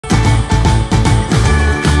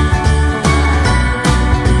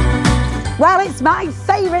It's my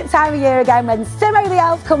favourite time of year again when Simmo the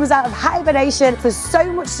Elf comes out of hibernation. There's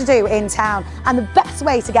so much to do in town and the best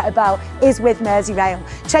way to get about is with Merseyrail.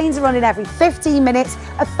 Trains are running every 15 minutes.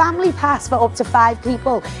 A family pass for up to 5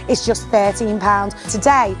 people is just £13.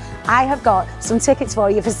 Today, I have got some tickets for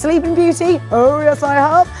you for Sleeping Beauty, oh yes I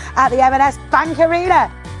have, at the M&S Bank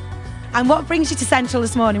Arena. And what brings you to Central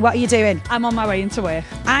this morning? What are you doing? I'm on my way into work.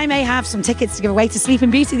 I may have some tickets to give away to Sleeping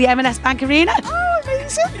Beauty, the M&S Bank Arena. Oh,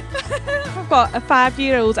 amazing. I've got a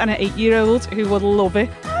 5-year-old and an 8-year-old who would love it.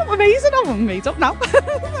 Oh, amazing. I'm made up now.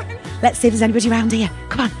 Let's see if there's anybody around here.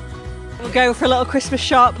 Come on. We'll go for a little Christmas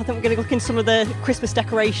shop. I think we're going to look in some of the Christmas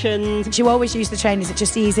decorations. Do you always use the train? Is it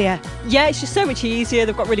just easier? Yeah, it's just so much easier.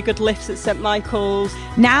 They've got really good lifts at St Michael's.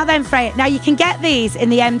 Now then, Freya, now you can get these in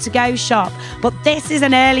the M2Go shop, but this is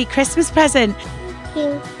an early Christmas present. Thank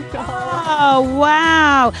you. Oh,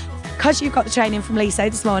 wow. Because you've got the training from Lisa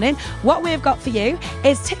this morning, what we've got for you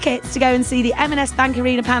is tickets to go and see the M&S Bank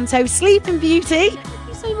Arena Panto Sleeping Beauty. Thank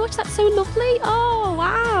you so much. That's so lovely. Oh,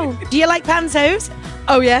 wow. Do you like pantos?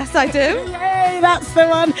 Oh, yes, I do. Yay, that's the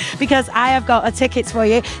one. Because I have got a tickets for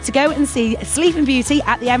you to go and see Sleeping Beauty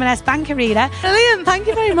at the M&S Bank Arena. Brilliant. Thank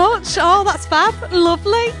you very much. Oh, that's fab.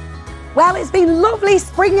 Lovely. Well, it's been lovely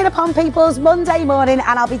springing upon people's Monday morning,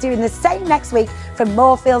 and I'll be doing the same next week from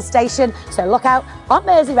Moorfield Station. So look out on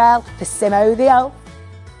Merseyrail for Simmo the Elf.